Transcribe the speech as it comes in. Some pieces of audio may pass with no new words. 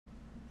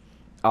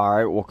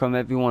Alright, welcome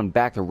everyone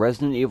back to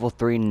Resident Evil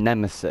 3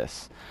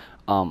 Nemesis.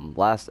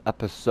 Last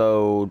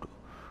episode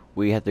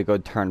we had to go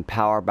turn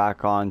power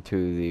back on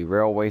to the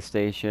railway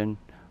station,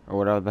 or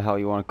whatever the hell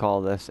you want to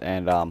call this,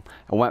 and I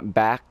went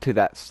back to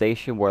that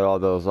station where all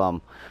those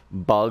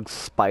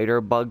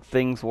spider bug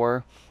things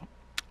were.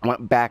 I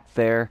went back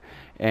there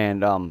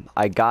and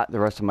I got the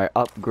rest of my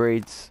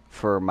upgrades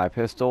for my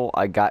pistol.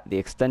 I got the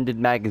extended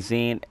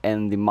magazine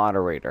and the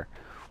moderator,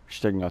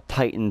 which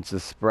tightens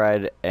the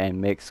spread and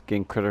makes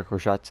getting critical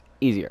shots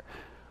easier.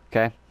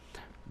 Okay,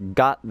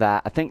 got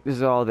that. I think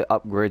these are all the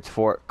upgrades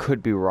for it.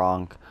 Could be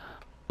wrong,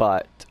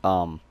 but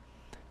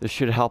this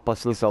should help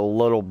us at least a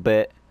little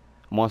bit.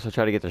 I'm also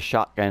trying to get the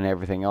shotgun and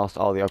everything else,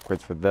 all the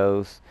upgrades for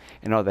those,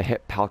 and all the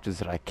hit pouches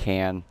that I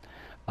can.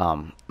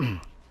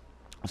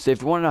 So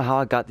if you want to know how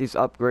I got these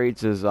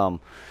upgrades is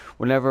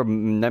whenever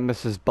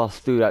Nemesis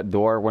busts through that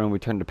door when we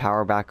turn the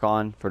power back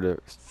on for the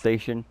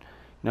station,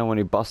 you know, when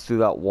he busts through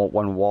that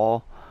one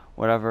wall,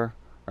 whatever,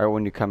 or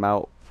when you come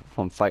out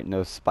from fighting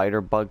those spider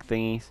bug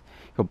thingies,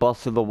 he'll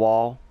bust through the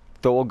wall,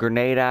 throw a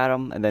grenade at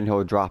him, and then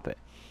he'll drop it.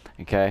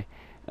 Okay?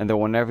 And then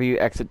whenever you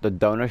exit the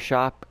donut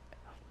shop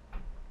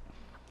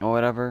or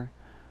whatever,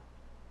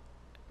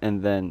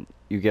 and then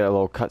you get a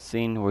little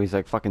cutscene where he's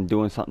like fucking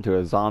doing something to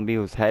a zombie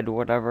with his head or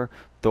whatever,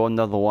 throw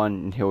another one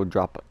and he'll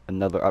drop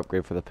another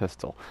upgrade for the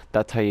pistol.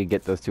 That's how you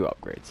get those two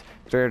upgrades.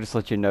 Fair, just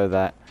let you know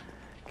that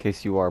in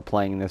case you are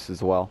playing this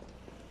as well.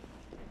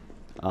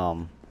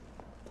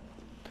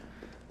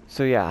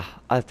 So yeah,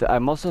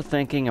 I'm also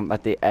thinking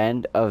at the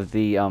end of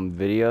the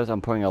videos,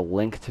 I'm putting a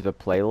link to the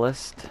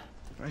playlist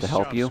to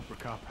help you. Super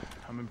Cop.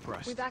 I'm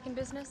impressed. We back in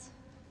business?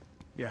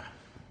 Yeah,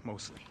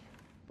 mostly.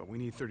 But we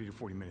need 30 to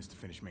 40 minutes to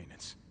finish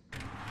maintenance.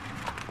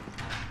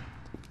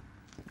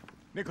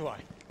 Nikolai,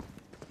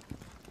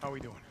 how are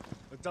we doing?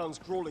 The town's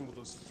crawling with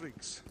those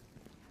freaks.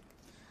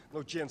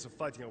 No chance of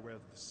fighting our way out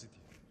of the city.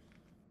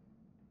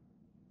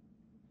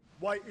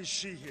 Why is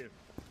she here?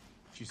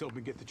 She's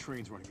helping get the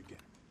trains running again.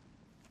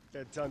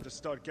 Bad time to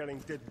start carrying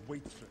dead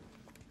weight for it.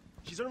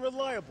 She's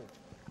unreliable.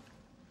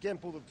 Can't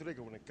pull the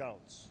trigger when it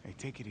counts. Hey,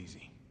 take it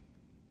easy.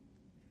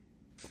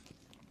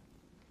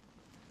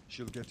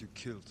 She'll get you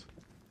killed.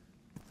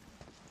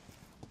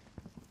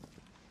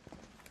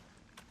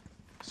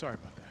 Sorry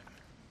about that.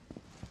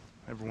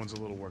 Everyone's a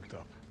little worked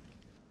up.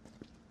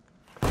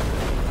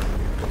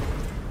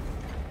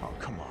 Oh,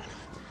 come on.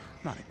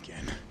 Not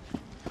again.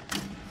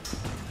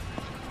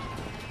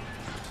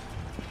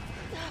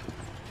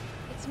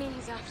 It's me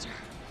he's after.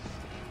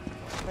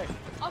 Hey.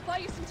 I'll buy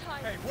you some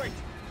time. Hey, wait!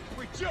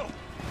 Wait, Jill!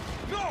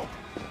 No!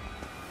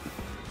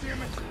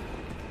 Damn it!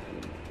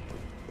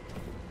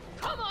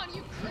 Come on,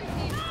 you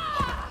crazy!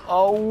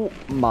 Oh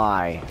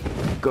my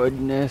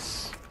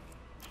goodness.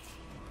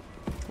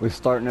 We're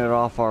starting it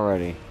off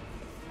already.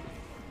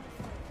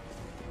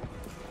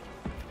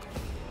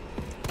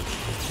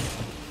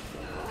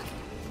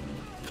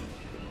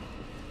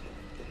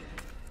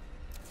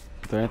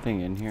 Is there anything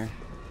in here?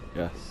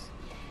 Yes.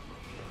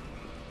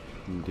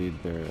 Indeed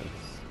there is.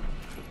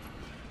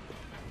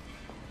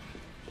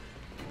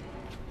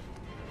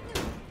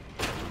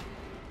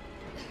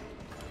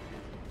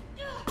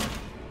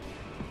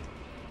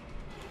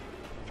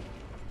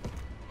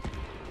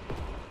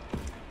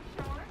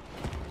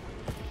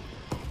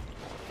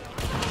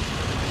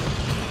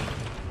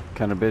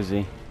 Kind of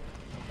busy.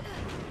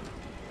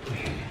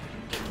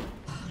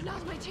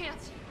 Now's my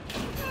chance.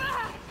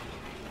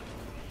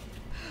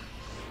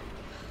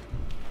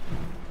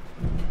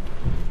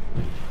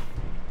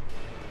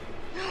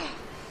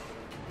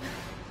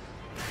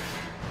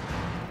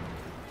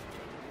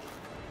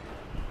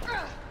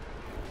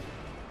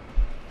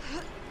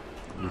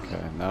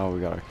 Okay, now we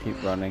gotta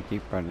keep running,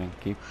 keep running,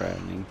 keep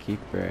running, keep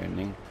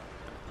running.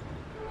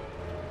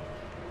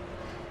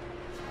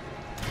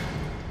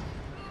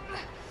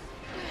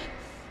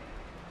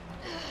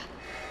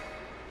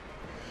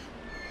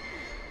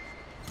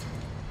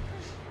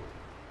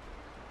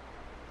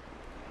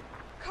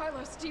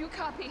 Carlos, do you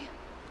copy?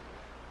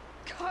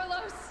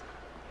 Carlos!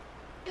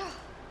 Ugh,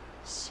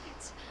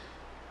 shit.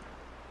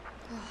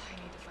 Oh, I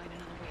need to find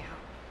another way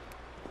out.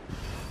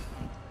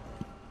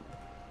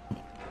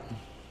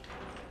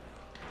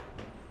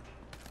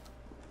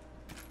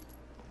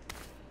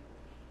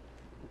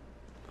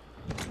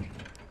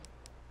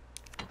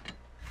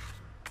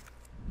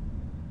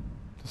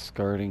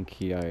 Discarding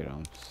key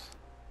items.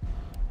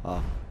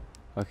 Oh,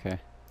 okay.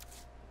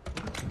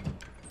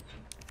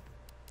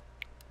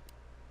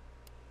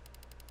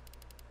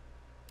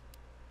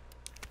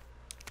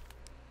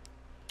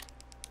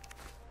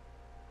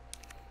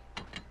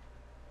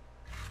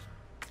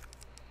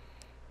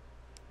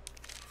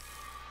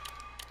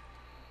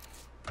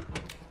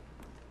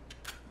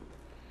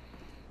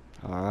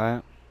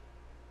 Alright.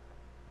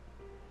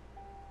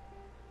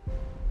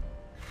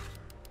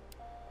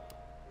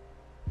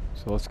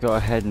 So let's go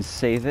ahead and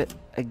save it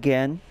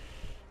again.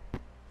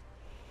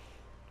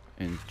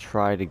 And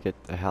try to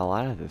get the hell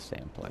out of this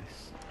damn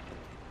place.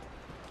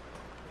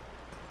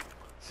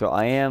 So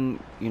I am,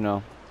 you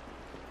know,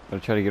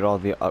 gonna try to get all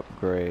the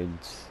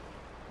upgrades.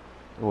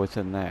 Oh, what's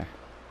in there?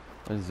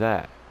 What is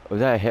that? Was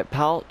that a hip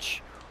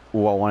pouch?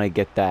 Ooh, I want to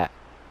get that.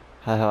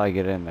 How the hell I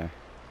get in there?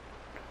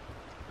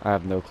 I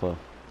have no clue.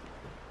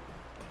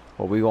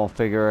 But we gonna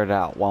figure it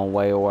out one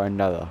way or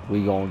another.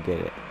 We gonna get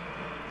it.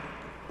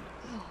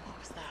 Oh, what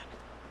was that?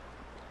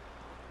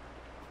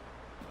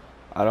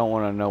 I don't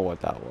want to know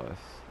what that was.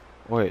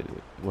 Wait,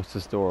 what's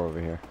this door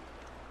over here?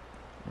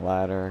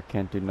 Ladder,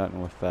 can't do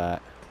nothing with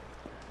that.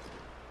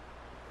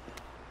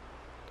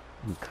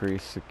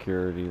 Increase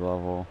security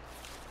level.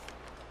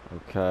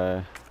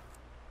 Okay.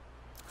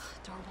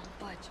 Door won't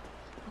budge.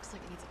 Looks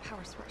like it needs a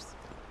power source.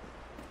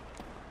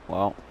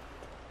 Well.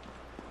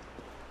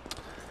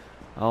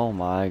 Oh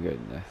my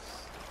goodness.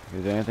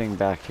 Is there anything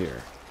back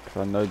here?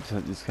 Because I know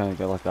it's kind of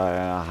go like I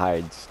gonna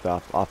hide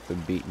stuff off the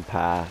beaten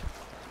path.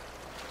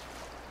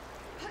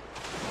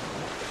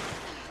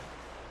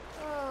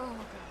 Oh, God.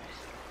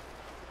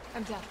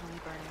 I'm definitely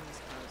burning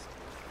these clothes.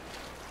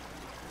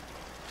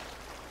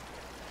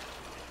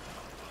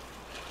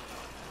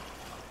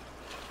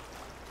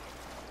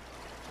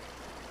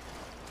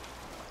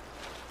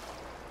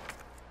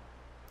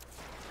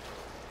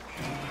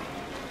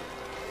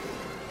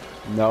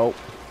 Nope.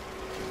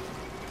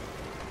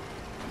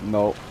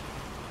 Nope.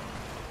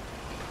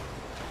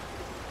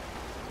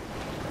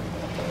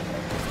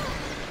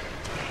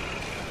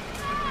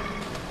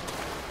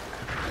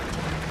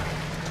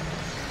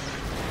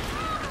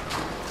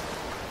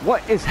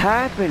 What is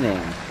happening?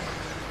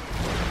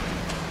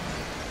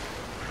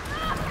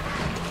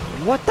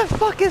 What the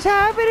fuck is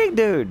happening,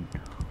 dude?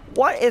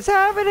 What is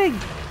happening?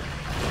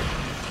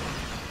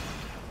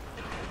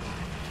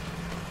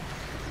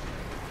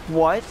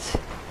 What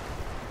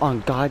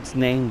on God's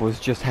name was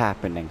just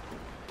happening?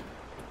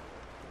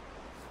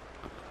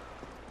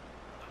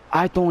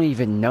 I don't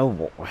even know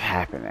what was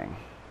happening.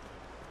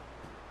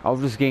 I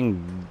was just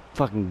getting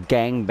fucking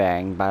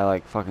gangbanged by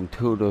like fucking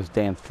two of those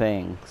damn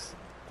things.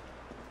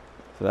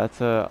 So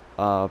that's a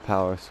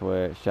power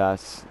switch.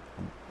 That's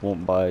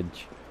won't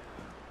budge.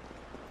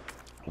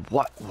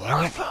 What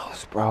were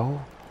those,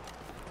 bro?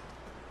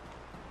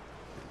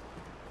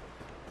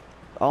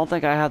 I don't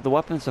think I have the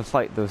weapons to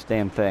fight those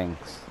damn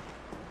things.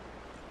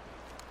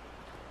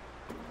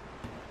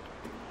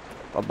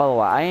 But by the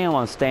way, I am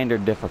on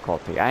standard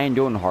difficulty. I ain't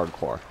doing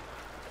hardcore.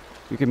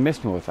 You can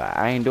miss me with that.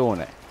 I ain't doing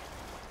it.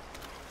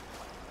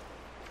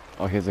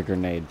 Oh, here's a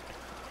grenade.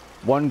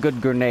 One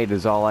good grenade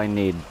is all I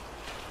need.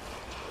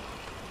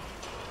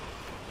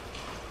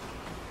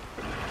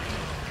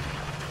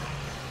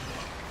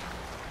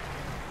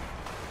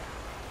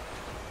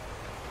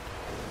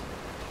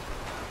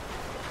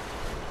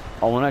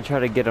 I want to try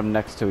to get them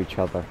next to each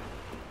other.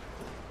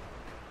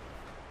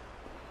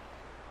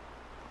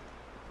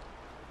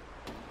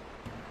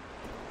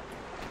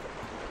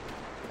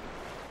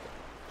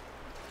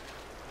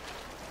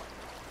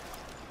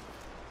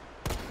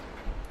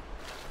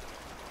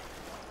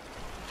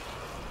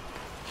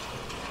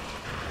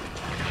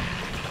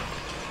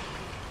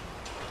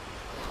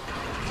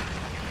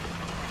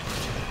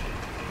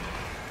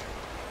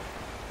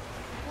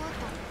 What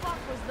the fuck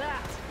was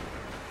that?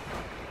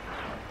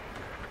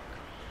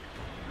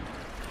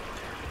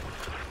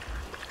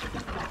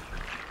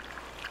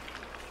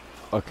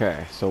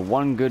 Okay, so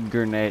one good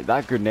grenade.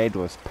 That grenade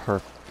was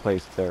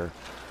placed there.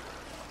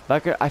 I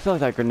feel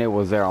like that grenade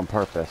was there on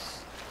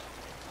purpose.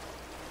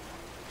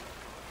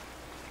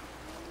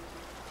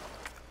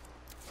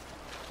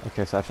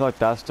 Okay, so I feel like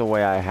that's the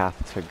way I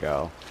have to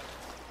go.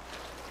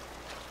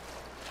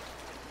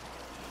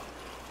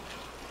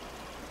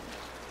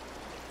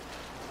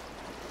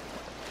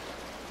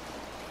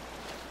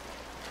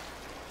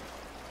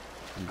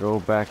 Go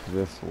back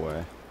this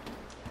way.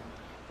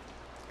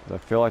 I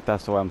feel like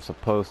that's the way I'm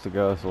supposed to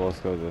go, so let's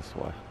go this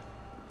way.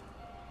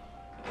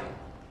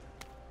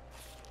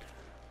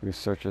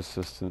 Research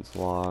assistance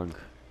log.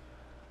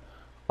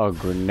 A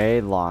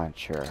grenade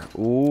launcher.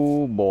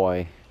 Ooh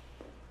boy.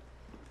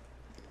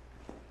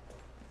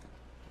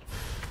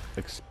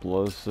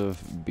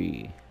 Explosive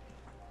B.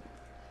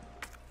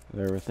 Is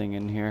there everything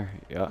in here?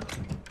 Yep.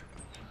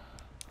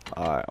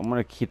 Alright, I'm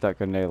gonna keep that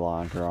grenade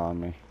launcher on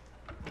me.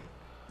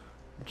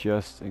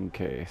 Just in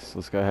case.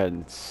 Let's go ahead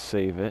and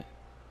save it.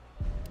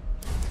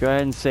 Go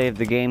ahead and save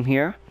the game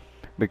here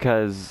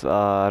because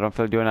I don't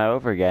feel like doing that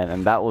over again,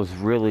 and that was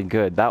really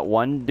good. That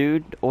one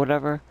dude or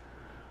whatever,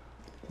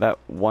 that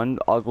one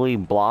ugly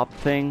blob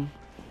thing,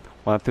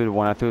 when I threw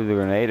the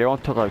grenade, it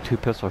only took like 2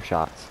 pistol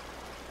shots.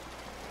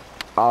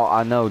 Oh,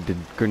 I know the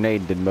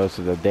grenade did most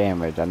of the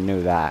damage. I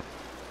knew that,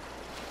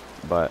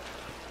 but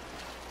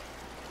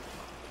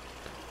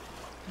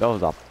that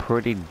was a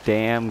pretty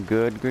damn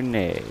good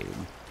grenade.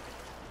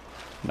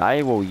 And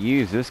I will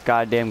use this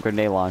goddamn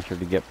grenade launcher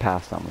to get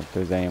past them if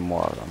there's any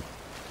more of them.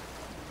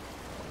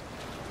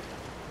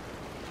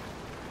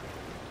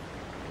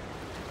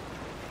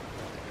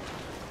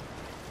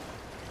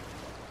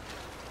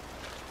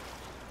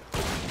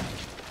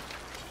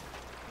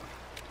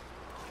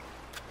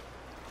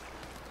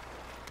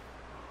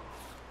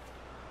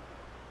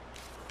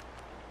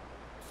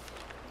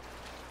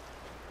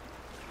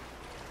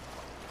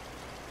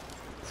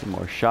 Some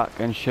more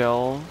shotgun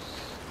shells.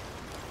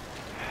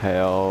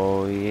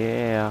 Hell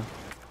yeah.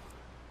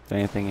 Is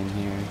anything in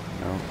here?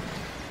 No.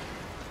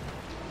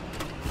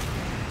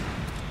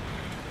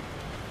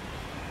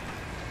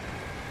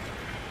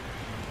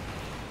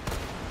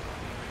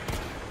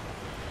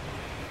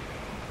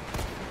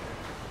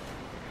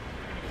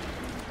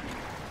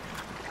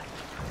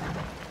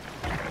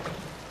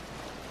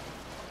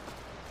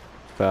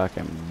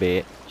 Fucking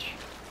bitch.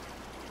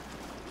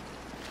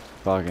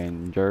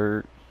 Fucking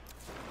jerk.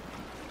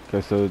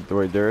 Okay, so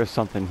wait, there is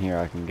something here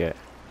I can get.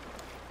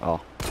 Oh.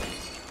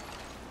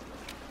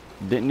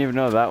 Didn't even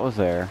know that was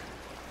there.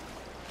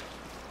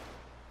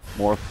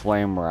 More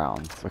flame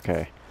rounds.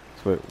 Okay.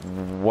 So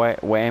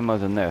wait, what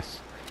ammo's in this?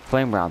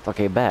 Flame rounds.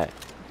 Okay, bet.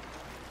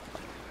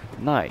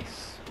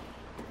 Nice.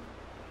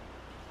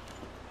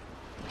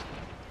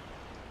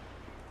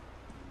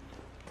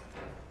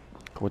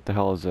 What the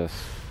hell is this?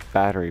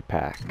 Battery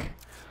pack.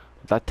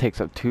 That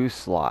takes up 2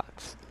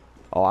 slots.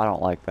 Oh, I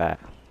don't like that.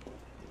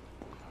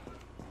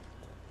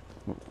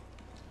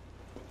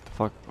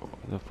 What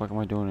the fuck am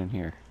I doing in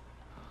here?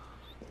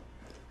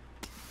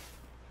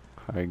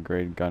 High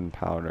grade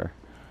gunpowder.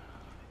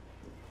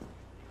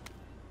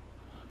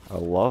 A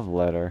love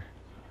letter.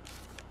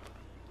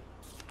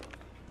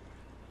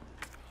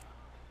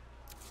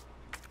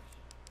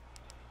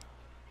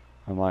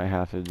 I might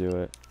have to do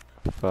it.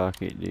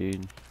 Fuck it,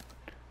 dude.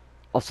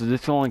 Also,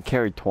 this only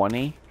carried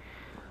 20?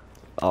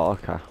 Oh,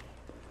 okay.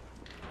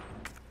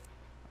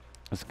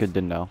 That's good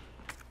to know.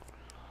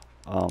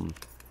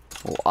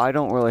 Well, I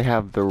don't really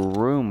have the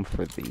room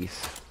for these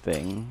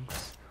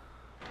things.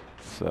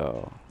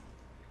 So,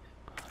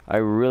 I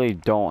really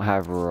don't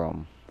have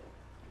room.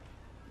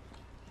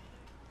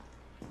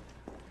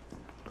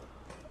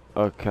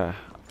 Okay,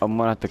 I'm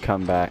gonna have to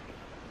come back.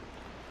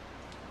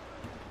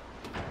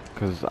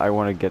 Cause I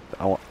wanna get,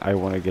 I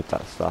wanna get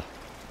that stuff.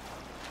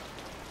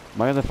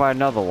 Am I gonna find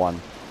another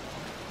one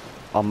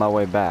on my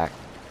way back?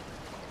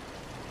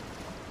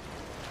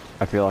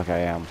 I feel like I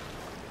am.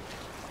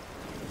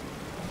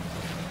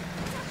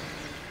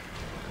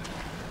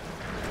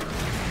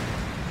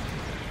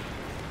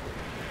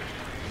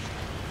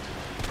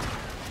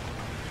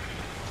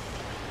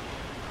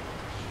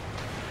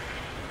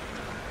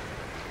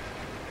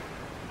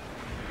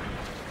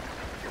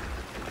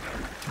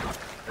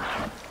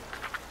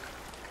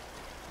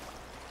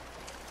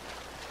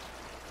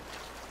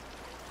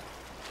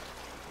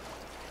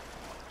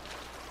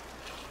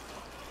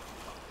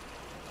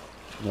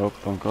 Nope,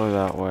 don't go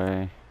that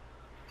way.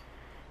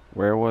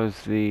 Where was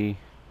the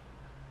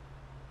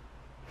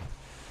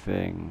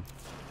thing?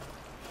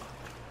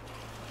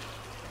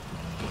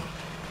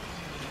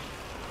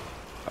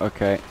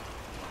 Okay.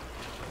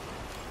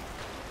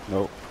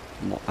 Nope.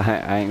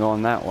 I ain't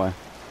going that way.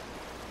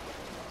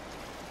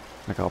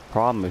 Like, I'll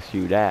promise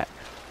you that.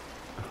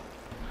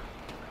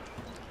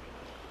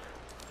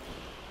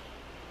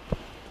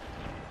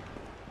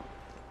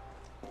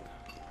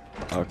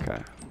 Okay.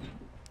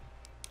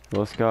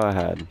 Let's go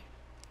ahead.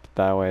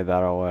 That way,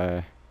 that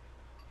way.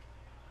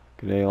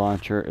 Grenade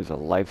launcher is a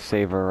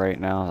lifesaver right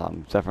now.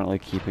 I'm definitely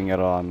keeping it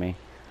on me.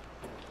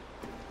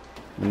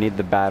 We need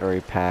the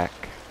battery pack.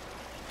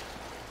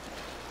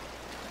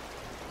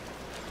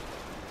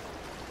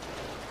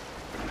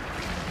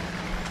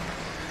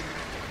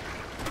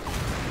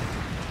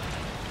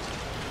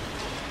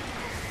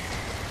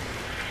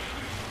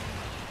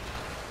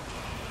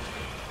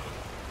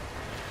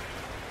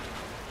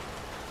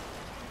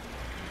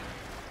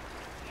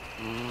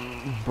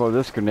 Bro,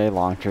 this grenade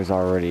launcher is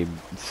already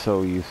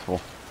so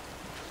useful.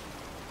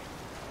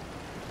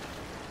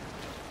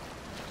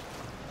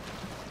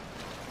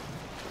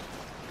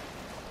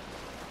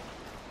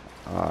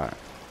 Alright.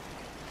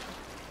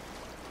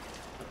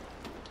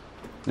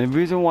 The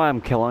reason why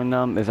I'm killing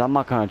them is I'm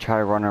not gonna try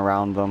to run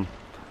around them.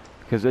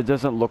 Because it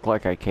doesn't look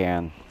like I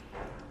can.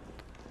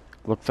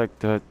 Looks like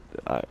I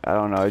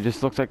don't know, it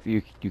just looks like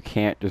you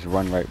can't just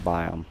run right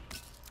by them.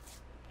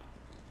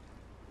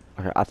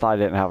 Okay, I thought I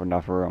didn't have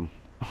enough room.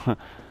 Is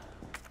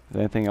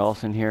there anything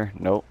else in here?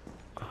 Nope.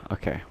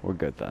 Okay, we're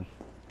good then.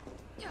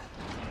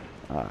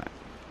 Alright.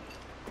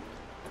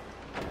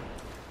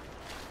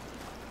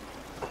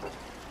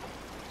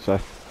 So I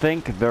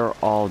think they're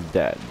all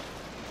dead.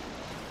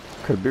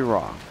 Could be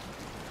wrong.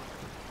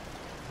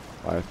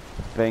 I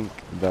think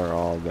they're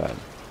all dead.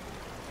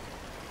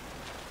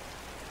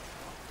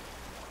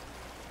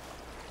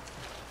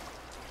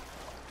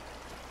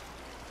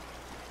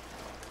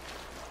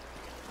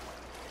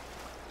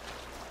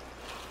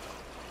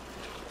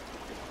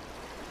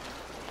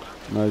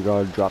 I'm gonna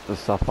go drop this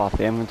stuff off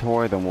the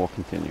inventory, then we'll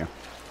continue.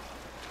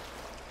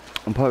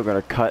 I'm probably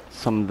gonna cut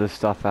some of this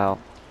stuff out.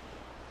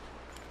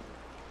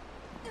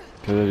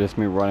 Because it's just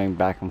me running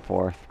back and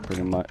forth,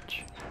 pretty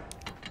much.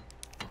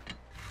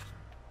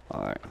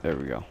 Alright, there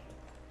we go.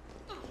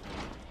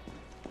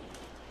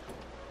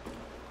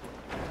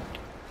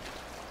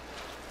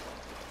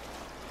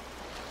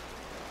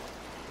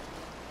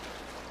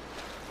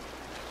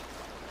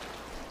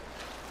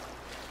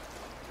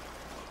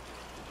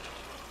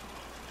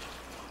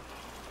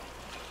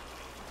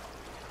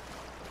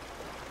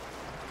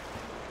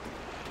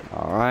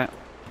 Alright.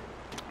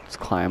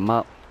 climb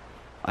up.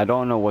 I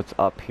don't know what's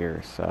up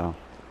here, so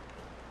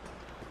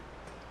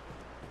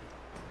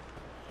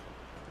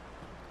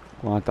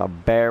you'll have to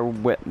bear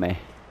with me.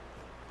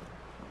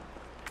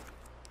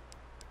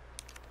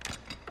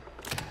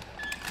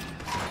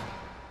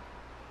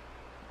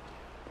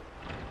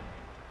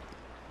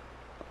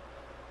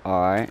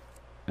 Alright.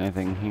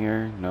 Anything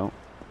here? Nope.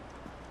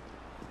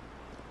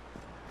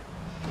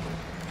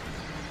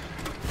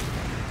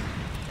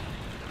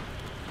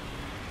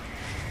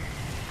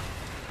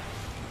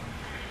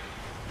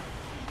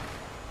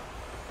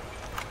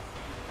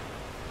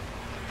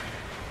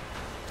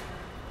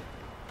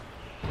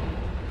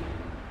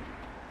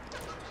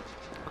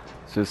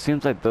 So it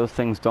seems like those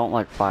things don't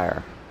like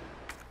fire.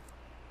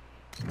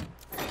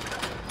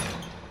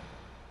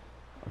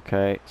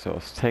 Okay, so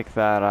let's take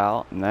that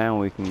out, and then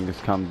we can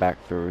just come back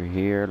through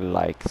here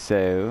like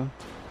so.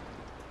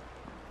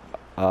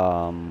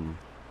 Oh,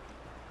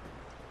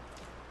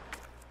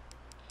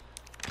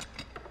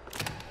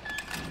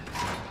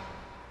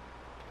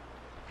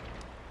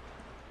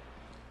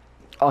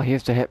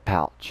 here's the hip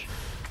pouch.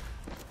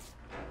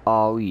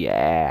 Oh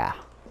yeah.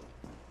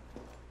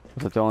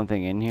 Was that the only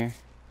thing in here?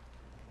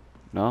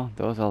 No,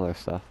 there was other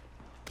stuff.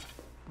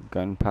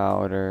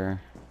 Gunpowder.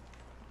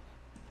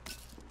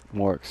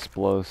 More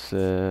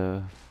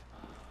explosive.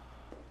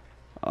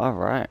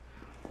 Alright.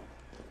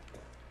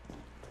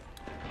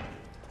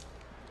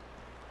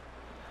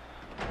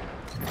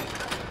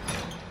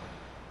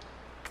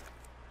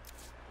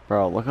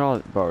 Bro, look at all,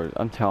 bro,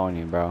 I'm telling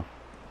you, bro.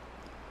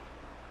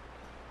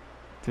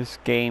 This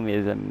game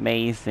is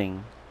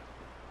amazing.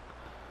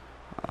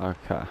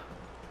 Okay.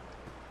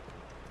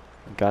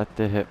 Got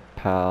the hip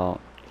pouch.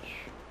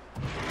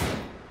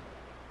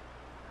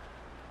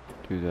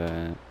 Do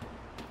that.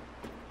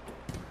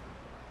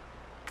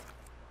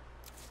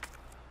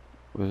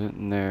 Wasn't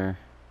in there.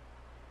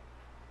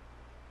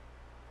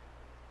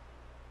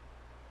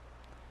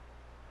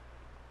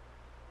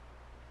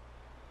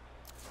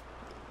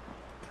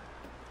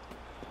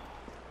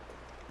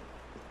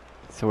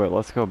 So wait,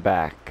 let's go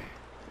back.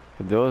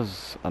 There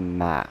was a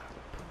map.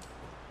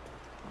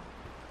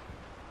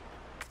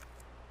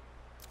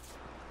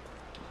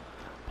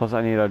 Plus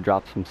I need to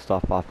drop some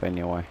stuff off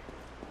anyway.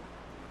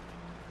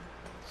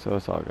 So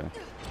it's all good.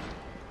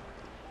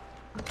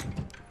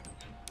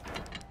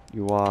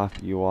 You off,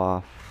 you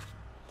off.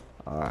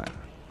 Alright.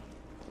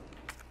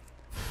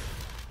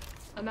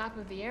 A map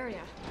of the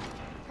area.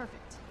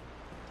 Perfect.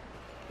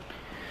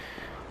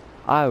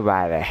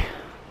 Alrighty.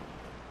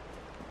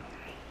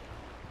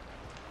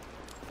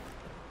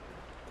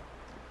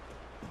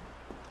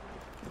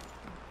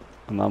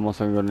 I'm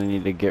also going to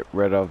need to get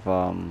rid of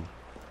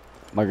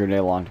my grenade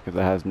launcher because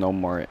it has no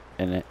more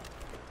in it.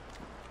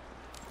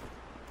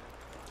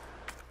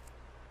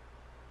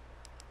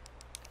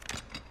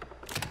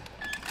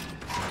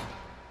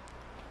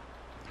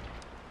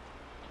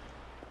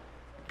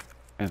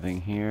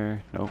 Anything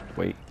here? Nope,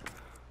 wait.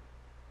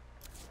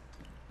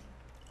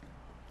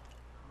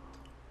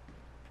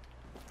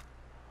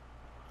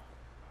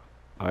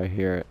 I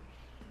hear it.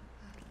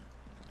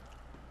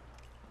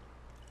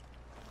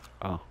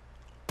 Oh.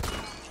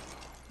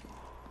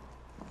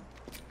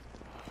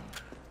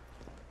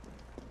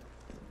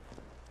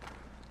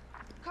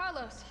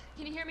 Carlos,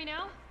 can you hear me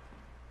now?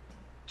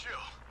 Jill.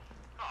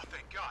 Oh,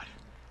 thank God.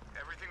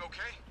 Everything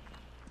okay?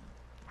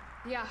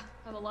 Yeah,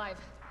 I'm alive.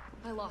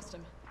 I lost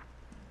him.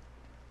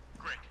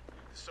 Great.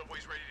 The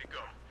subway's ready to go.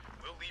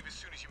 We'll leave as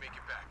soon as you make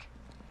it back.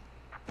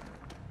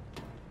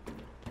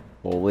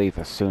 We'll leave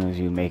as soon as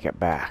you make it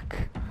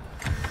back.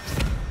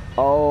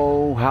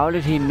 Oh, how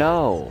did he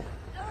know?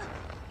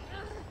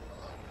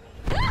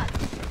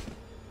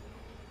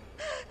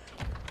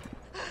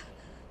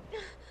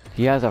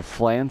 He has a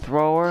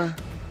flamethrower?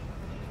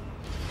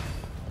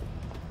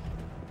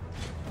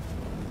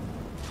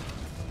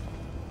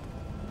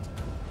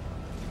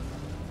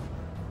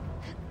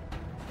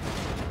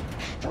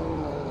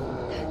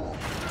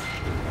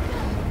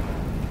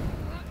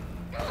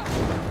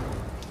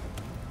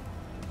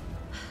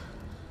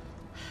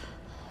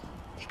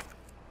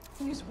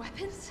 Use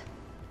weapons?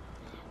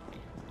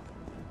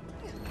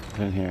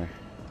 In here.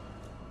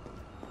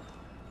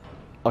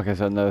 Okay,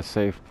 so no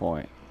safe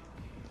point.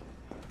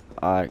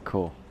 Alright,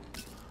 cool.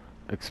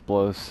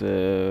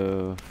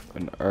 Explosive,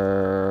 an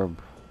herb.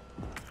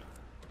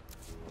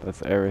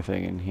 That's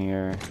everything in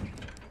here.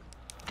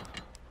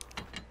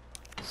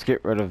 Let's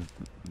get rid of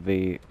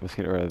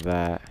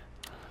that.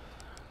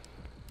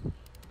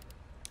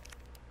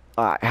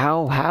 Alright,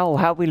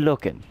 how we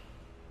looking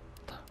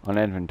on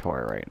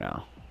inventory right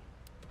now?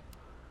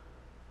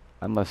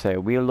 I must say,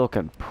 we're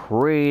looking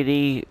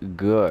pretty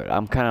good.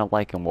 I'm kind of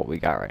liking what we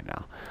got right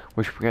now.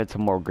 Wish we had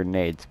some more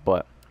grenades,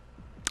 but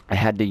I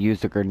had to use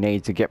the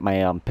grenades to get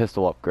my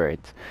pistol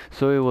upgrades.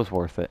 So it was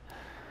worth it.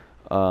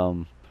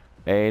 A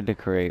to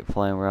create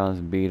flame rounds,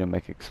 B to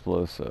make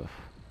explosive.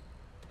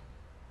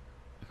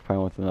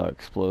 Combine with another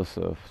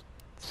explosive,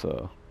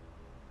 so.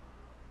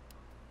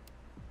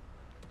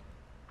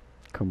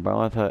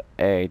 Combine with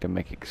A to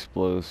make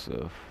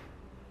explosive.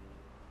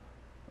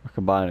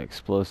 Combine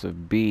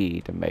explosive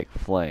B to make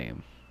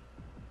flame.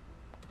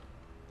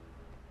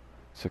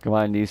 So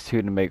combine these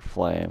two to make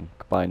flame.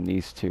 Combine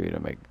these two to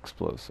make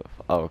explosive.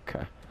 Oh,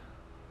 okay.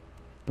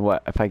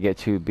 What, if I get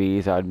two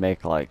Bs, I'd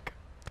make like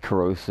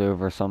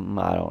corrosive or something?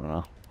 I don't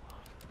know.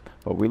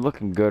 But we're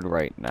looking good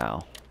right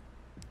now.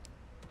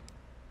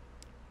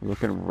 We're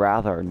looking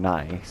rather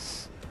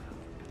nice.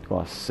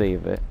 Want to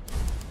save it.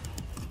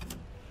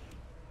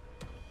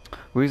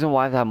 Reason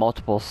why I have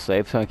multiple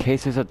saves, so in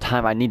case there's a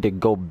time I need to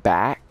go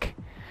back,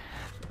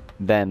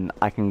 then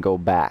I can go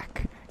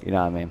back. You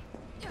know what I mean?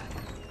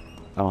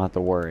 I don't have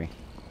to worry.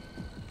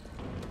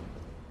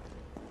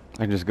 I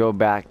can just go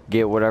back,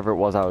 get whatever it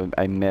was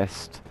I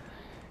missed.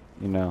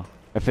 You know,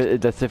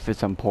 that's if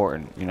it's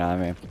important. You know what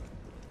I mean?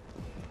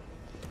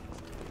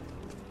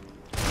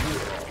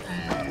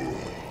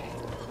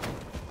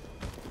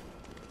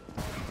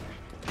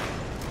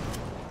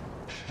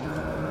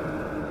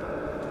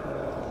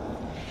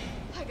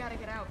 I gotta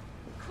get out.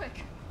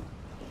 Quick.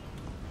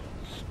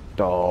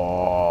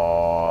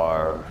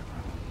 Star.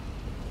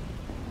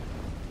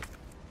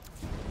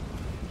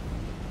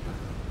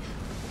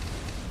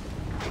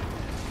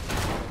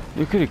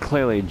 You could have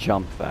clearly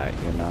jumped that,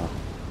 you know.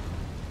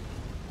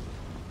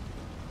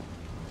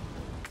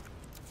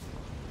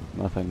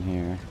 Nothing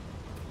here.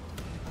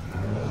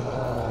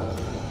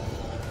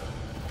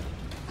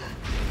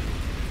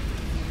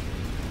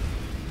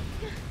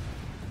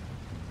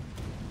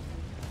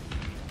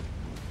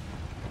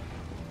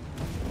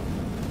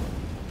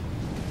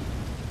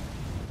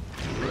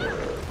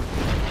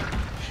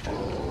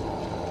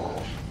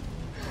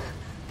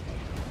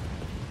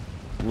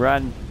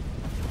 Run.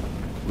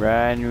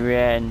 Run,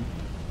 run.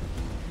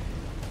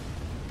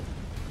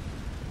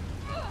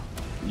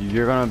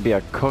 You're gonna be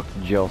a cooked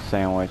Jill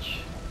sandwich.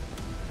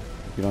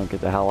 If you don't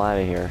get the hell out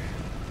of here.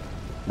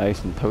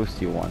 Nice and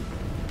toasty one.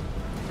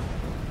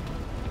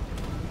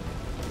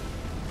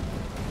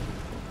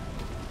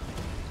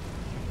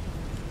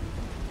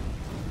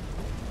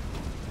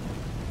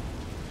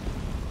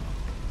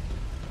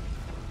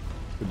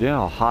 Do you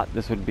know how hot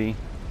this would be?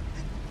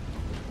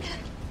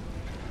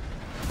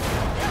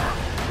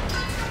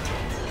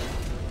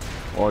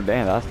 Oh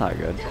damn, that's not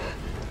good.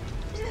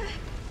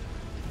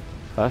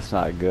 That's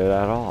not good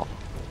at all.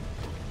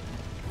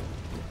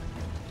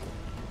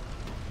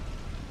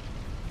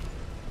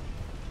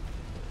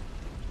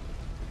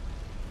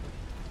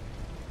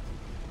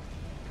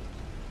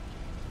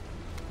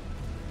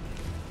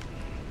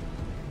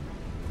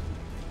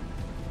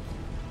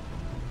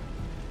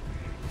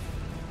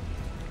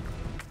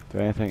 Is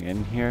there anything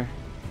in here?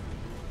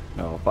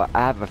 No, but I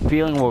have a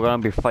feeling we're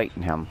gonna be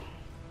fighting him.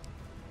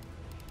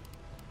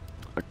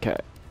 Okay.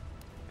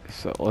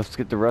 So let's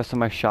get the rest of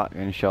my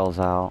shotgun shells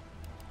out.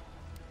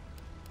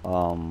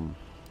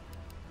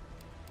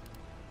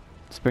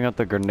 Let's bring out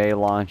the grenade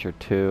launcher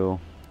too.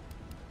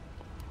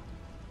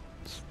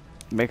 Let's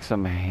make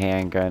some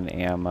handgun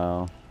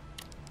ammo.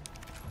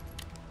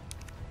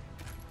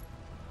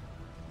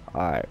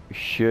 Alright,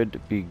 should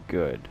be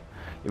good.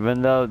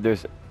 Even though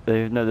this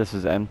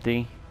is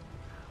empty.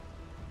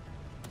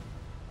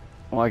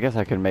 Well, I guess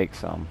I could make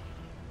some.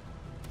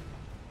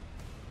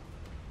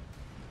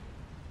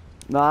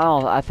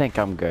 No, I think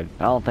I'm good.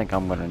 I don't think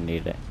I'm gonna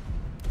need it.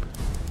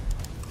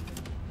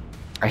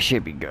 I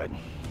should be good.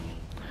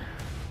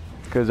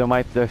 Because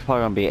there's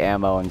probably gonna be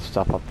ammo and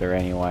stuff up there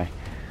anyway.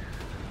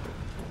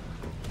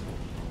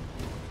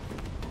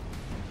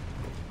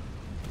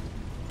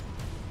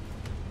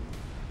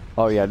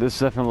 Oh yeah, this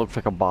definitely looks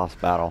like a boss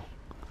battle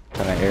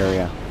kind of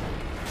area.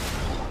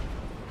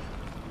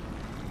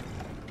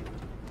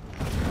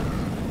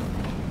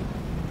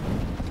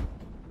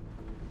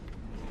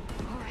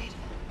 Alright,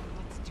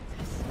 let's do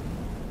this.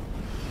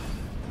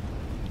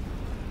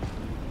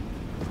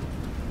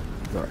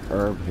 Got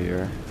herb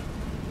here.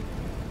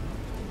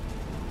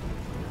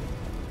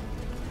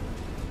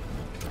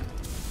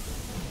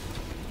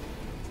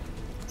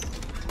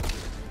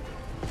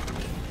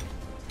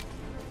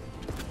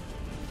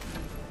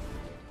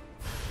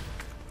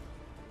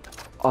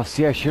 Oh,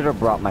 see, I should have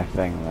brought my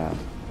thing then.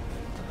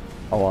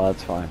 Oh, well,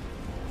 that's fine.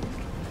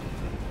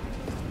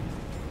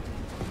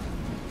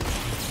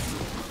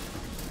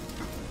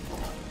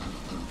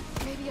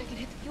 Maybe I can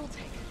hit the fuel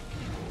tank.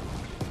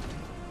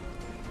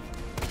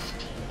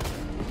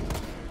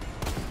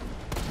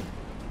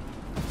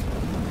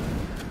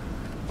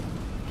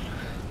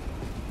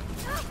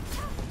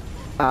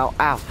 Ow,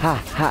 ow,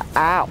 ha, ha,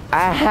 ow,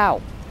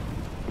 ow!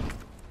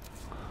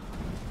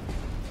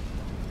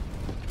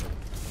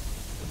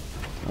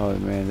 Oh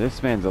man,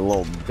 this man's a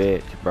little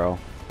bitch, bro.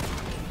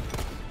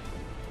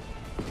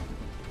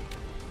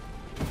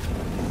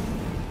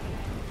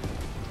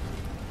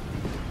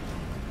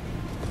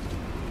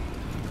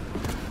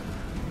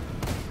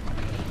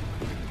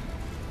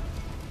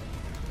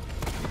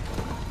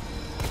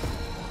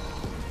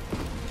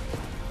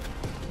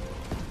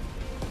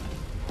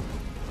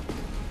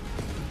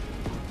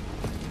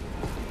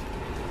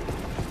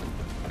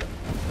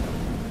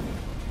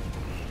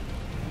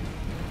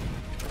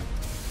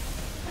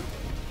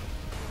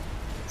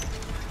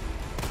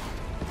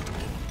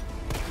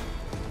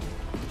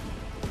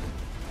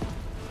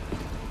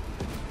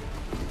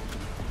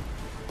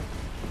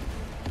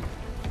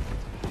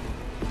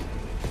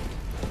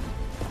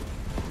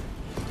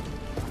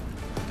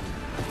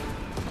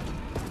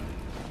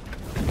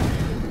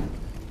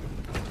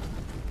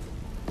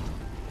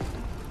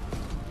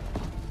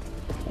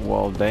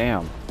 Well,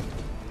 damn.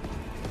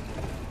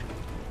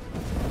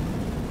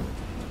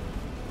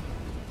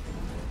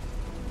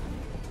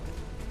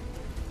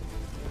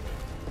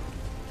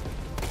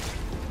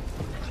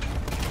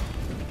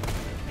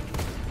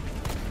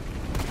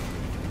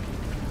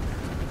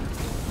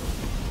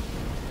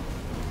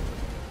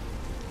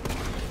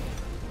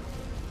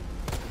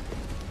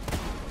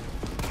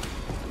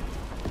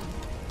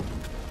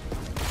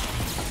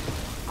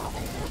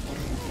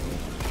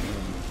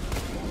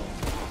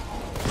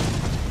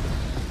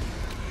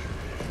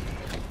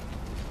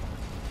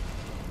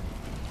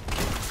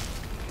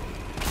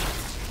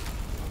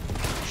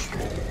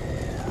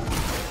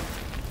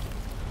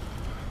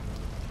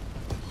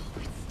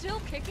 Still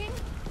kicking?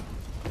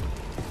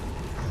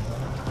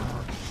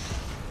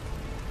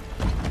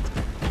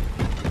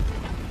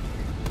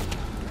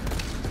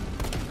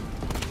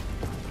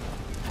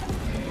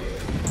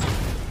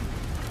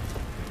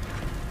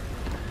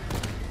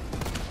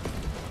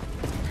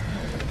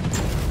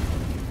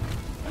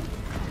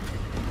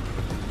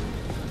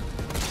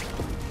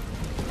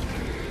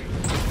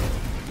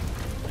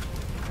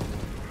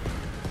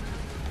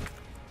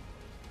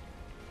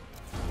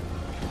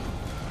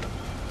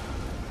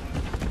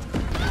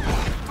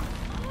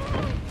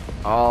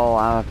 Oh,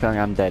 I'm feeling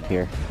I'm dead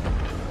here.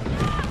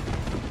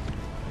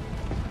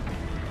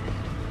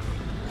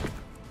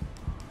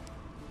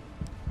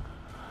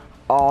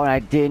 Oh, and I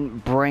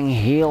didn't bring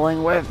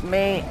healing with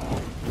me.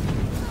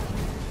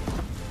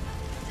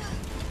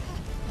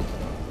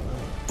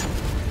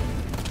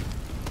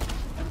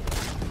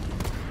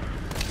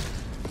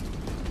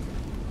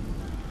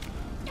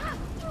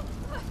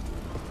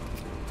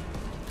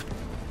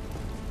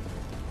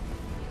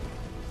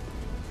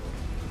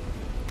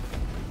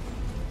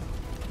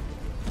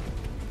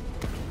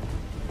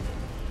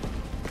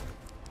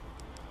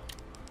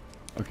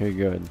 Okay,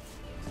 good.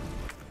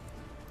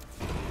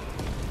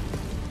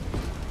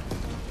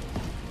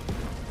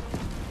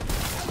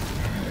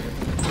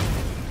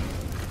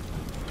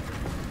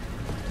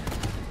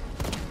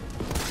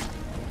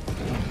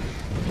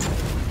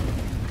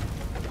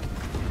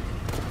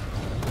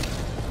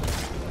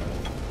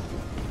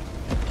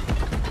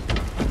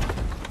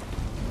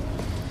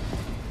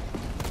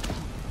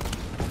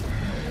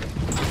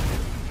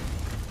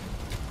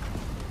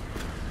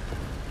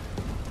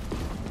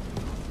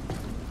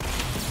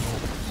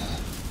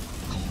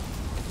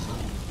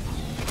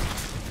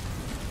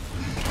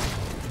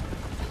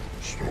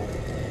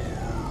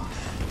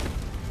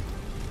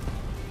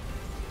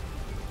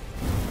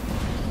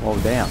 Oh,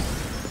 damn.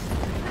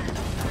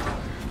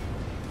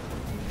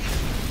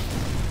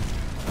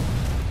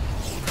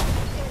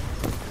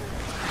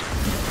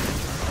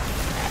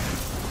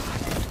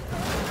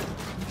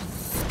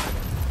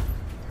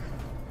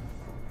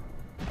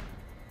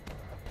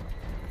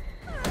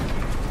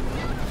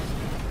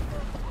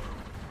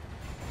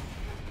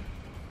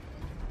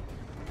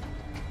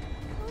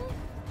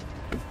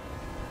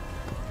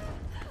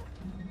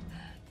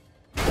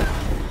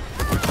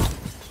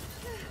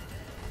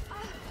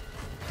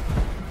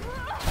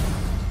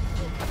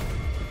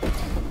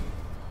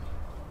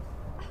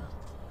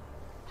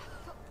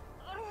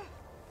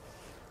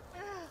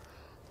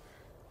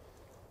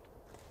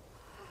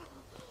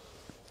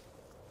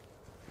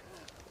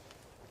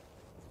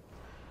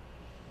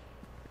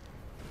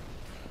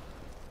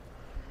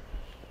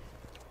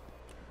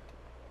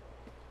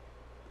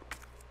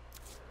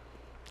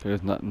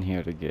 There's nothing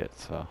here to get,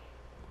 so.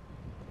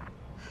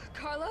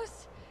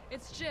 Carlos?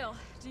 It's Jill.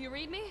 Do you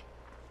read me?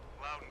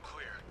 Loud and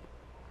clear.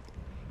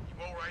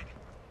 You all right?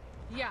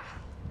 Yeah.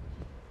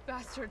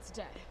 Bastard's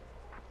dead.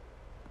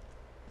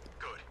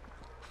 Good.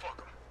 Fuck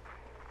him.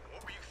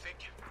 What were you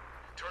thinking?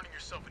 Turning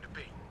yourself into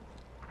bait.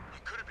 You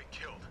could have been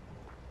killed.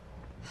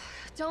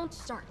 Don't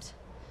start.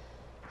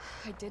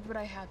 I did what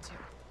I had to.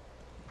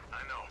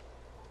 I know.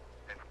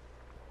 And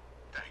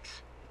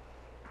thanks.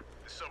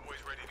 The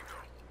subway's ready to go.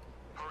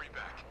 Hurry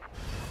back.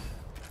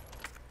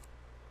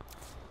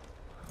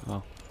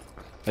 Well,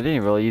 I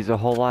didn't really use a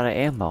whole lot of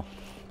ammo.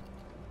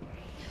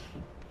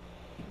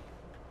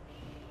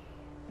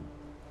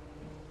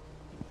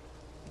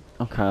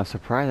 I'm kind of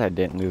surprised I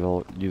didn't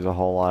use a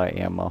whole lot of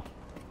ammo.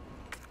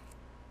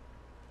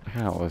 I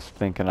kind of was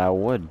thinking I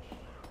would.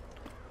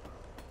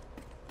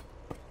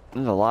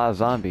 There's a lot of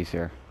zombies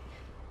here.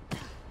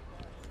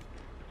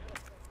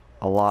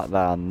 A lot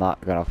that I'm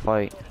not gonna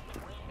fight.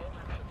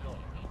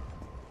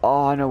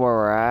 Oh, I know where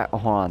we're at.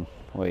 Hold on.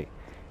 Wait.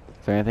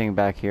 Is there anything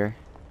back here?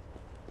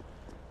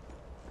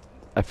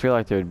 I feel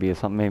like there would be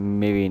something,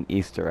 maybe an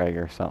Easter egg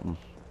or something.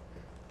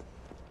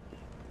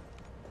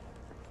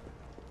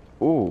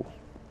 Ooh.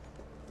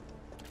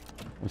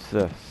 What's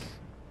this?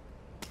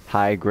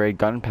 High grade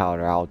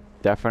gunpowder. I'll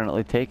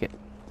definitely take it.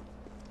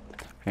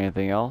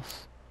 Anything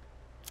else?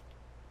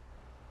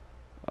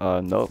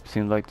 Nope.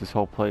 Seems like this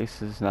whole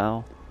place is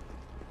now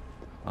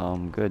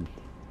good.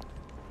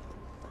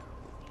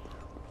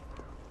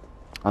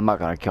 I'm not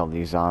gonna kill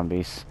these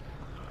zombies.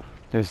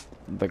 There's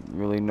like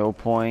really no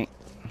point.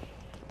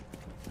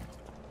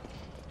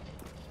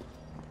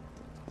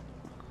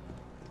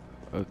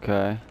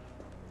 Okay.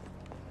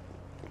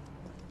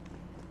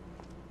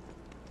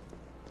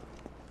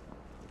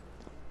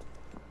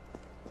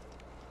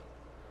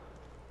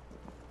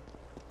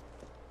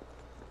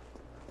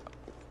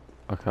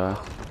 Okay.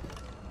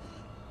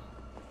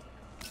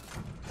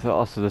 So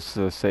also this is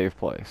a safe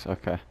place.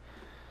 Okay.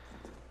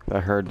 I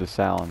heard the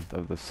sound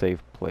of the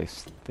safe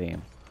place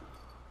theme.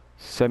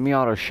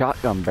 Semi-auto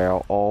shotgun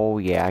barrel. Oh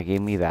yeah,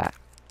 give me that.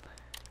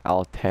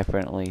 I'll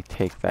definitely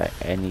take that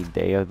any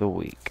day of the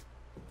week.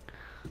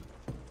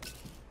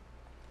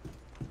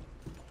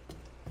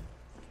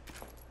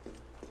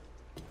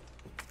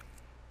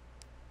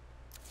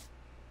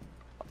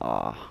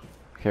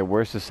 Okay,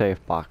 where's the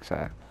safe box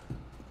at?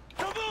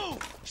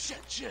 Kaboom!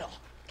 Shit, Jill.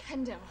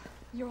 Kendo,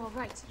 you're all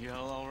right. Yeah,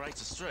 all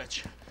right's a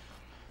stretch.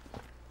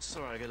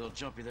 Sorry, I got a little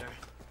jumpy there.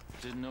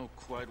 Didn't know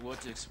quite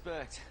what to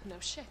expect. No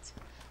shit.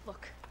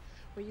 Look,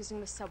 we're using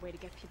the subway to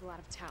get people out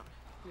of town.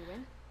 You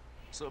in?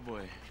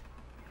 Subway.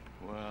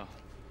 Well,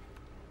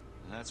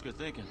 that's good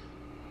thinking.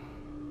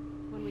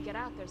 When we get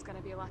out, there's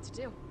gonna be a lot to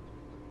do.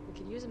 We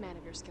could use a man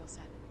of your skill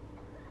set.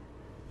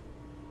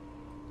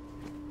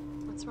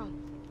 What's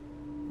wrong?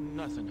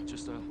 Nothing.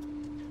 Just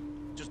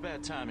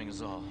bad timing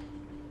is all.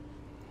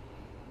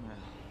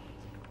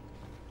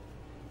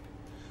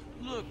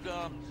 Well. Look,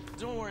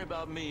 don't worry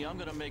about me. I'm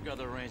gonna make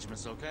other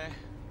arrangements, okay?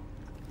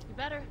 You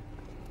better.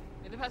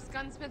 You're the best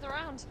gunsmith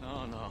around.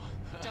 Oh, no.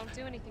 Don't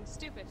do anything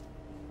stupid.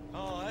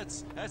 Oh,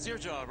 that's your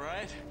job,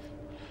 right?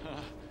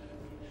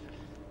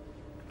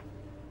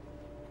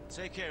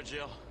 Take care,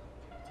 Jill.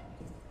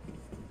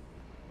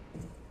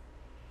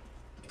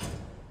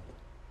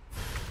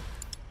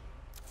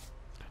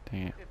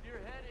 Dang it. If you're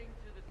heading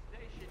to the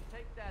station,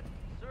 take that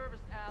service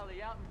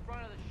alley out in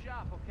front of the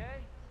shop,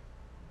 okay?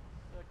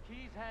 The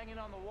key's hanging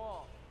on the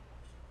wall.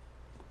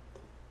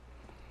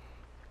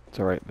 It's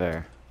right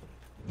there.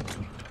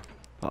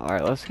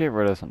 Alright, let's get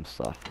rid of some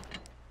stuff.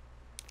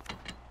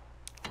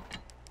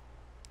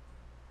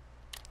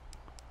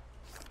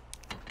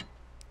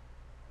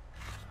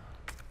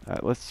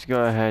 Alright, let's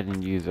go ahead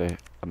and use a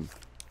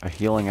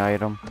healing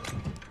item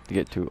to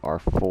get to our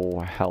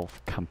full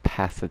health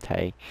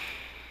capacity.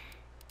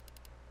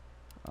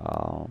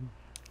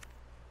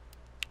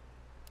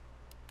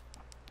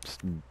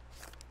 Just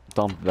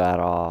dump that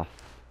off.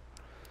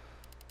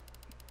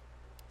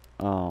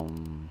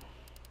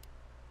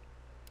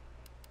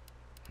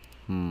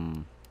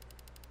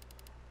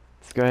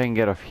 Let's go ahead and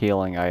get a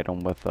healing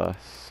item with us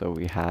so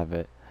we have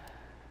it.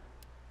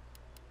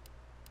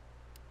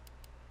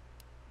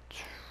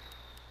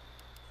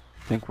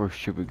 I think where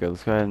should we go?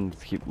 Let's go ahead and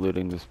keep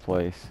looting this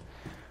place.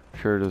 I'm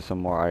sure there's some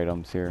more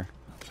items here.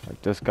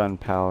 Like this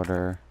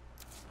gunpowder.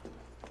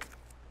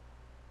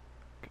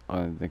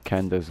 The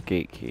Kendo's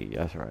gate key,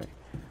 that's right.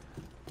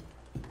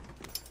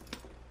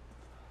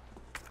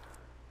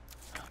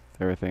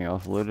 Everything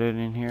else looted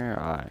in here?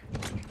 Alright.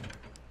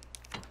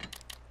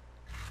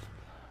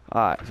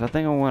 Alright, so I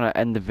think I'm gonna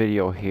end the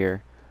video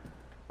here.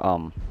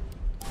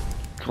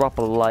 Drop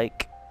a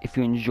like if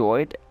you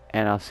enjoyed,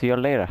 and I'll see you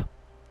later.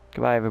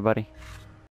 Goodbye, everybody.